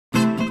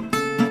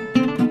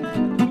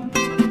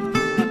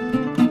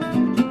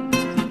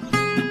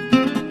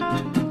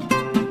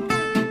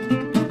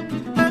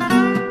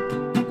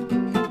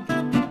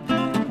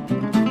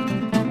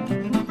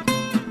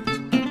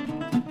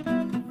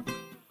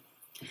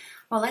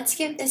Well, let's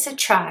give this a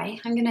try.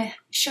 I'm going to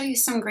show you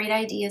some great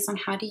ideas on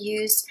how to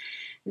use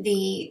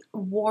the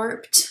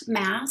warped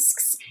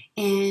masks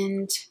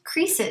and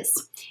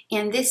creases.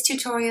 And this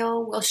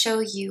tutorial will show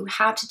you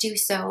how to do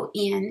so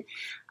in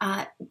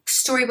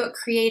Storybook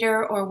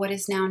Creator, or what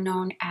is now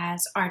known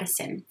as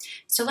Artisan.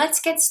 So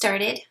let's get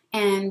started,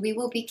 and we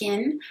will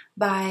begin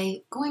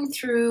by going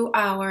through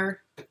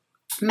our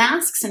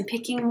masks and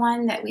picking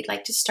one that we'd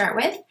like to start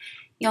with.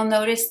 You'll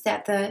notice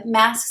that the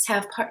masks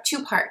have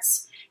two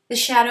parts, the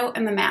shadow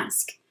and the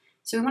mask.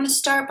 So we want to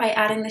start by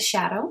adding the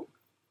shadow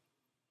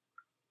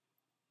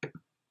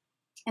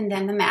and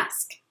then the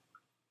mask.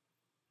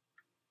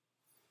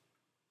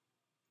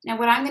 Now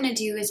what I'm going to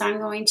do is I'm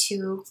going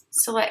to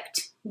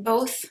select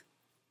both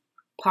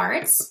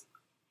parts,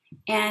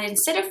 and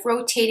instead of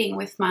rotating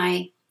with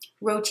my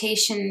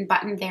rotation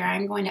button there,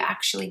 I'm going to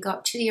actually go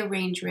up to the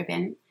arrange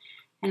ribbon,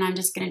 and I'm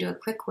just going to do a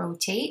quick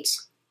rotate.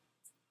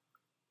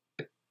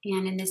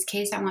 And in this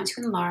case I want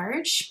to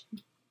enlarge.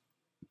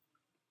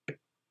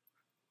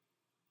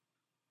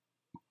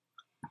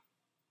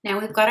 Now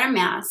we've got our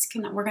mask,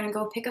 and we're going to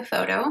go pick a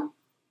photo.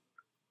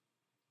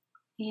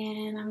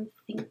 And I'm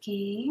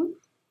thinking,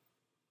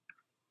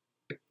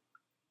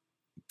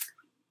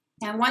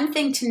 now one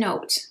thing to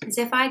note is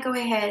if I go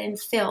ahead and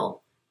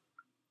fill,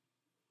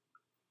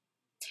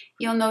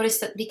 you'll notice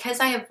that because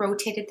I have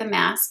rotated the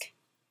mask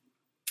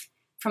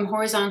from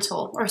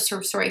horizontal, or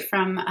sorry,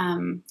 from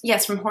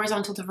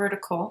horizontal to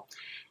vertical,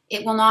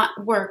 it will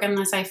not work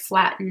unless I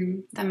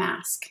flatten the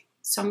mask.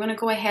 So I'm going to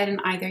go ahead and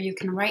either you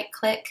can right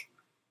click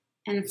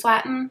and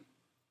flatten,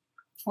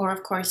 or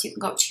of course you can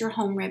go up to your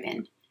home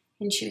ribbon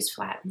and choose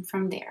flatten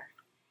from there.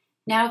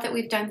 Now that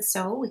we've done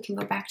so, we can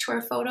go back to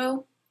our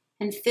photo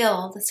and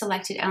fill the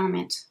selected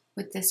element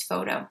with this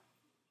photo.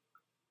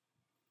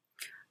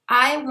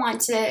 I want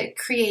to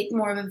create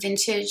more of a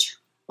vintage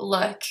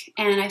look,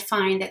 and I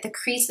find that the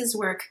creases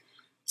work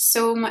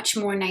so much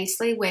more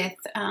nicely with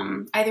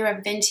either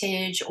a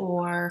vintage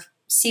or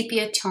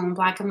sepia tone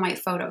black and white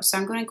photo. So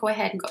I'm going to go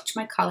ahead and go to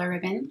my color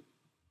ribbon,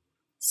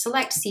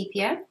 select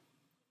sepia.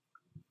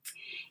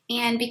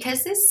 And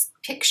because this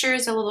picture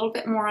is a little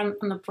bit more on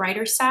the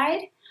brighter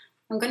side,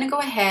 I'm going to go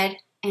ahead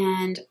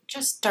and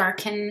just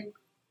darken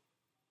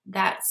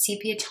that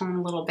sepia tone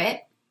a little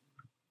bit.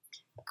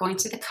 Going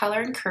to the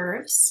color and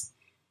curves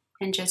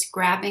and just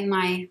grabbing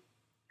my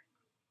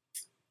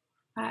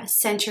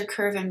center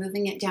curve and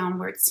moving it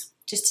downwards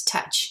just a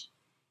touch.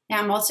 Now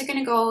I'm also going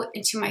to go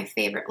into my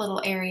favorite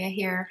little area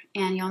here,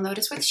 and you'll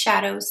notice with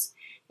shadows,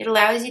 it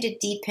allows you to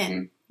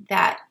deepen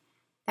that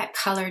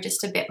color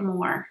just a bit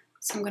more.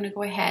 So I'm going to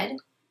go ahead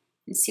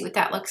and see what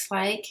that looks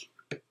like.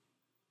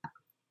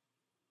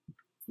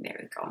 There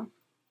we go.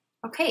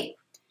 Okay,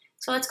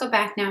 so let's go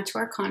back now to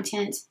our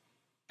content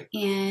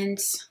and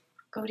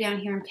go down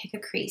here and pick a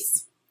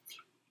crease.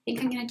 I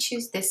think I'm going to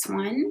choose this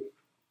one.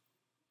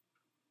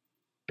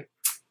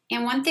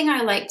 And one thing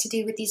I like to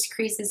do with these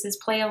creases is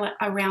play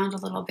around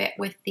a little bit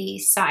with the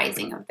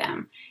sizing of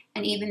them,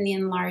 and even the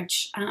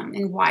enlarge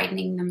and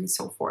widening them and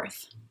so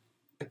forth.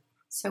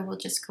 So we'll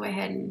just go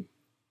ahead and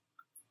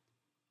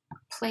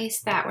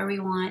place that where we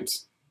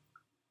want.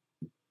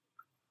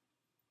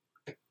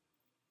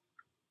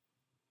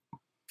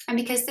 And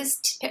because this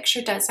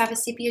picture does have a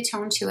sepia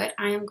tone to it,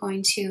 I am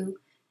going to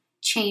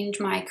change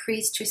my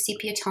crease to a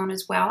sepia tone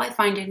as well. I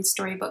find in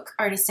Storybook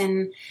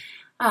Artisan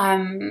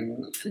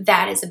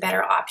that is a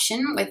better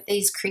option with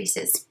these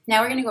creases.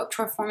 Now we're going to go up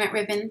to our format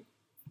ribbon,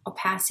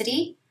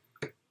 opacity,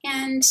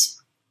 and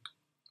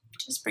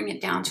just bring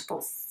it down to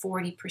about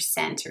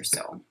 40% or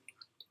so,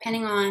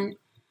 depending on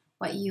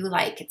what you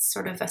like. It's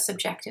sort of a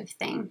subjective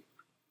thing.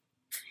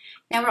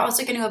 Now we're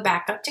also going to go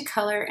back up to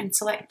color and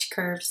select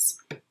curves,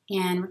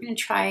 and we're going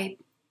to try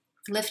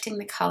lifting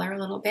the color a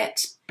little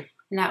bit,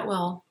 and that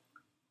will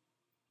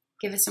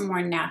give us a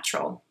more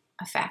natural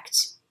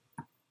effect.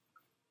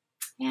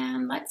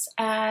 And let's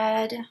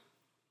add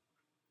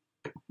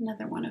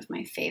another one of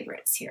my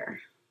favorites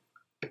here.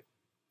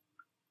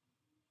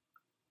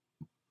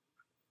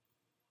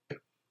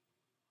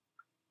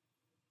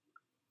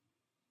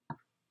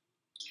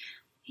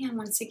 And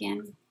once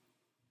again,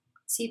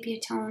 sepia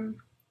tone,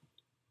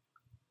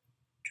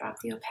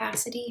 drop the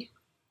opacity,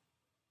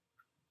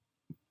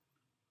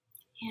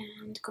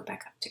 and go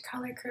back up to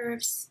color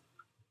curves.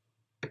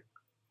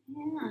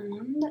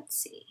 And let's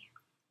see,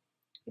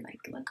 do you like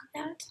the look of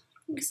that? I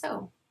think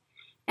so.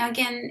 Now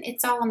again,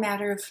 it's all a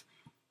matter of,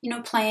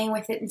 playing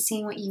with it and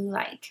seeing what you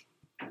like.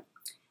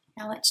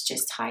 Now let's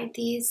just hide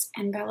these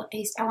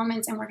envelope-based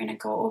elements, and we're going to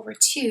go over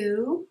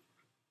to,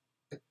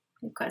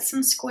 we've got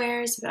some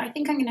squares, but I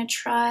think I'm going to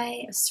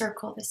try a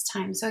circle this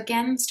time. So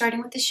again,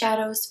 starting with the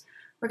shadows,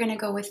 we're going to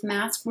go with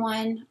mask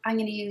 1. I'm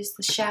going to use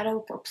the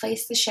shadow, or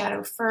place the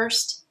shadow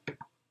first,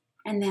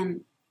 and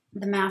then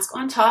the mask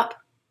on top.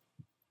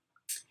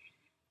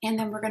 And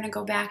then we're going to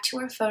go back to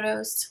our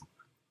photos.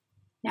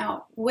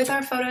 Now, with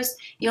our photos,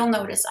 you'll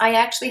notice I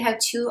actually have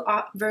two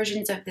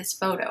versions of this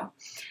photo.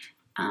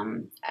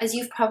 As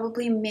you've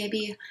probably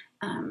maybe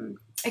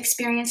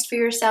experienced for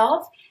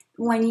yourself,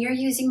 when you're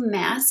using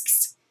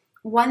masks,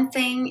 one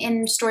thing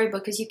in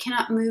Storybook is you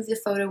cannot move the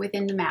photo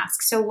within the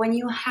mask. So when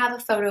you have a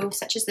photo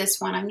such as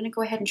this one, I'm going to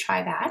go ahead and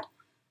try that.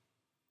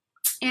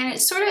 And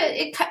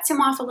it cuts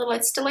him off a little.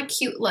 It's still a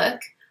cute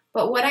look.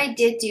 But what I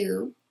did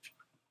do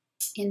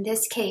in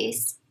this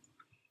case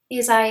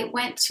is I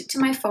went to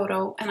my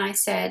photo and I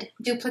said,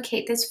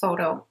 duplicate this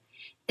photo.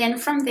 Then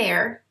from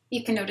there,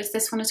 you can notice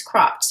this one is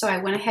cropped. So I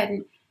went ahead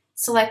and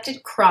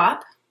selected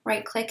crop,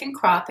 right click and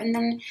crop. And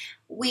then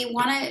we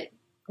want to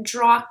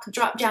drop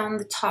down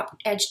the top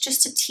edge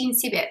just a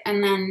teensy bit,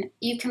 and then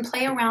you can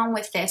play around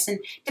with this, and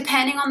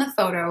depending on the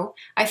photo,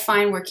 I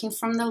find working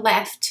from the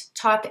left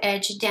top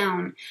edge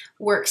down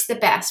works the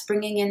best,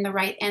 bringing in the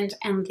right end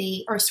and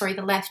the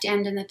left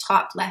end and the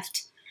top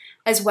left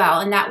as well,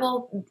 and that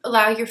will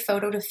allow your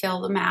photo to fill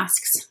the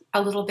masks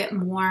a little bit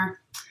more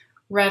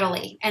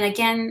readily. And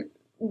again,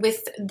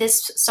 with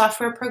this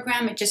software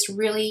program, it just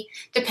really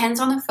depends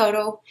on the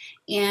photo,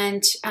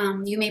 and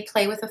you may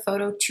play with a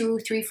photo 2,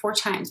 3, 4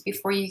 times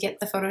before you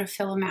get the photo to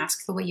fill a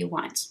mask the way you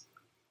want.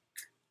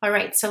 All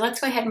right, so let's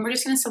go ahead and we're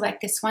just going to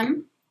select this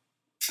one.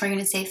 We're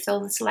going to say fill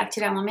the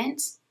selected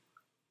element,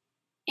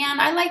 and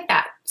I like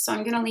that, so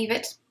I'm going to leave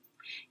it.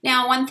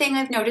 Now, one thing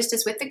I've noticed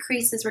is with the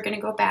creases, we're going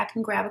to go back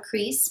and grab a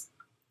crease,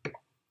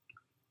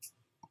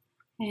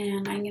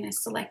 and I'm going to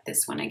select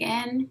this one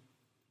again.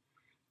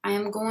 I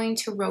am going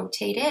to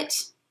rotate it,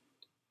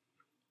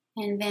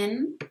 and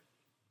then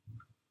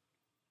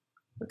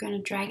we're going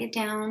to drag it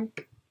down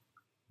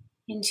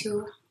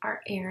into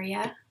our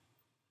area.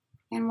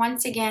 And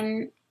once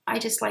again, I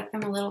just like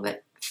them a little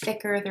bit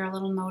thicker. They're a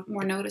little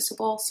more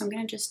noticeable, so I'm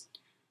going to just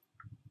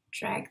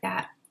drag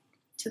that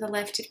to the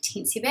left a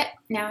teensy bit.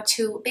 Now,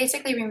 to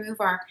basically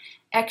remove our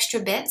extra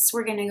bits,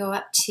 we're going to go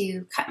up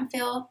to cut and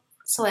fill,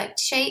 select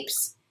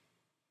shapes,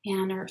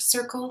 and our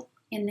circle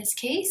in this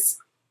case.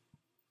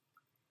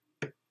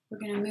 We're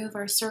going to move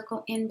our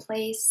circle in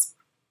place,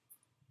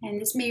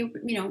 and this may,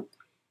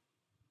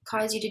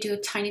 cause you to do a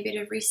tiny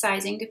bit of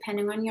resizing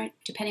depending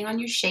on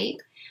your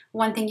shape.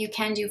 One thing you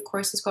can do, of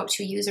course, is go up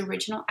to use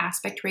original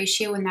aspect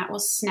ratio, and that will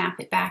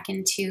snap it back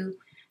into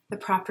the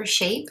proper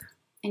shape.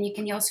 And you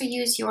can also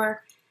use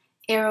your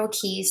arrow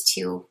keys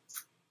to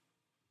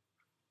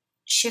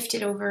shift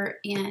it over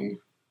in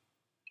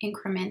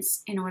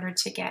increments in order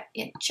to get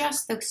it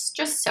just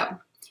so.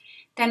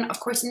 Then,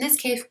 of course, in this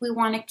case, we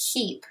want to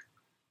keep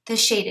the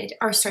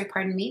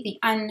the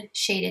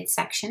unshaded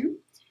section,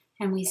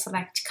 and we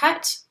select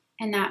cut,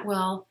 and that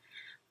will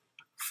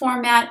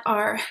format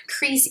our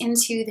crease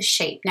into the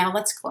shape. Now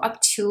let's go up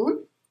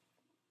to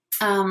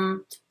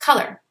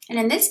color, and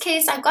in this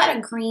case I've got a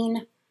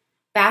green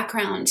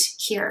background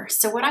here,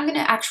 so what I'm going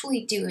to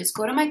actually do is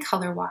go to my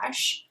color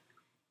wash,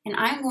 and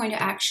I'm going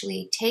to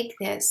actually take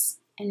this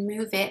and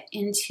move it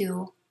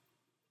into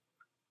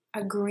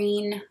a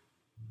green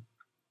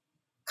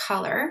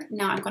color.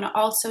 Now I'm going to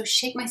also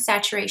shake my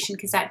saturation,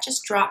 because that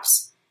just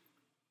drops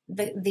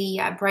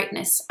the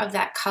brightness of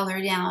that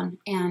color down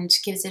and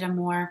gives it a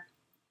more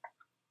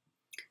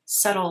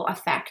subtle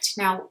effect.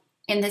 Now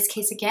in this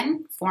case,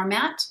 again,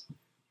 format,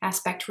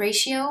 aspect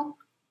ratio,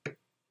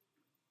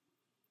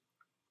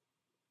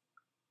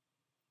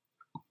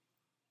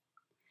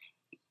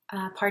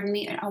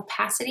 and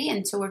opacity,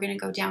 and so we're going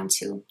to go down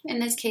to, in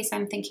this case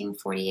I'm thinking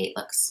 48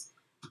 looks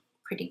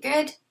pretty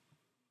good.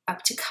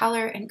 Up to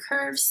color and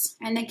curves,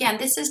 and again,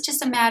 this is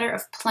just a matter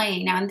of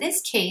playing. Now in this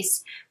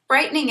case,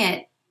 brightening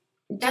it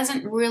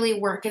doesn't really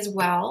work as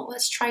well.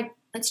 Let's try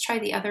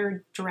the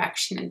other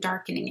direction and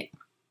darkening it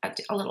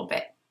a little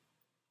bit.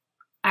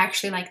 I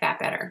actually like that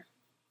better.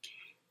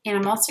 And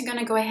I'm also going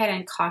to go ahead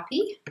and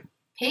copy,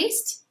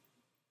 paste,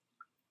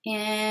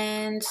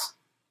 and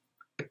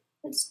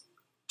let's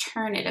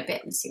turn it a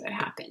bit and see what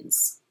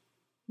happens.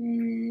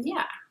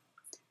 Yeah,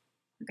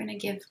 we're going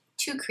to give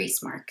 2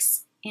 crease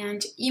marks.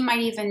 And you might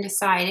even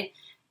decide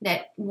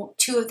that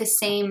 2 of the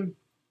same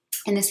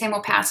in the same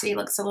opacity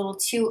looks a little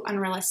too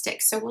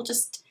unrealistic. So we'll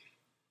just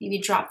maybe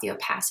drop the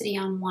opacity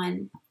on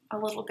one a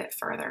little bit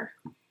further.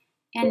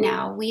 And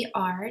now we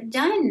are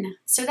done.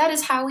 So that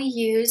is how we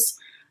use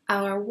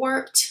our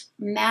warped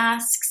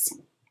masks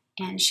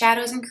and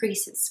shadows and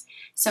creases.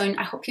 So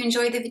I hope you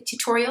enjoyed the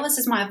tutorial. This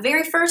is my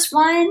very first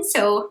one,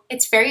 so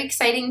it's very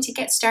exciting to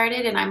get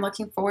started, and I'm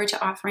looking forward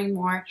to offering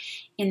more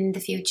in the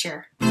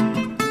future.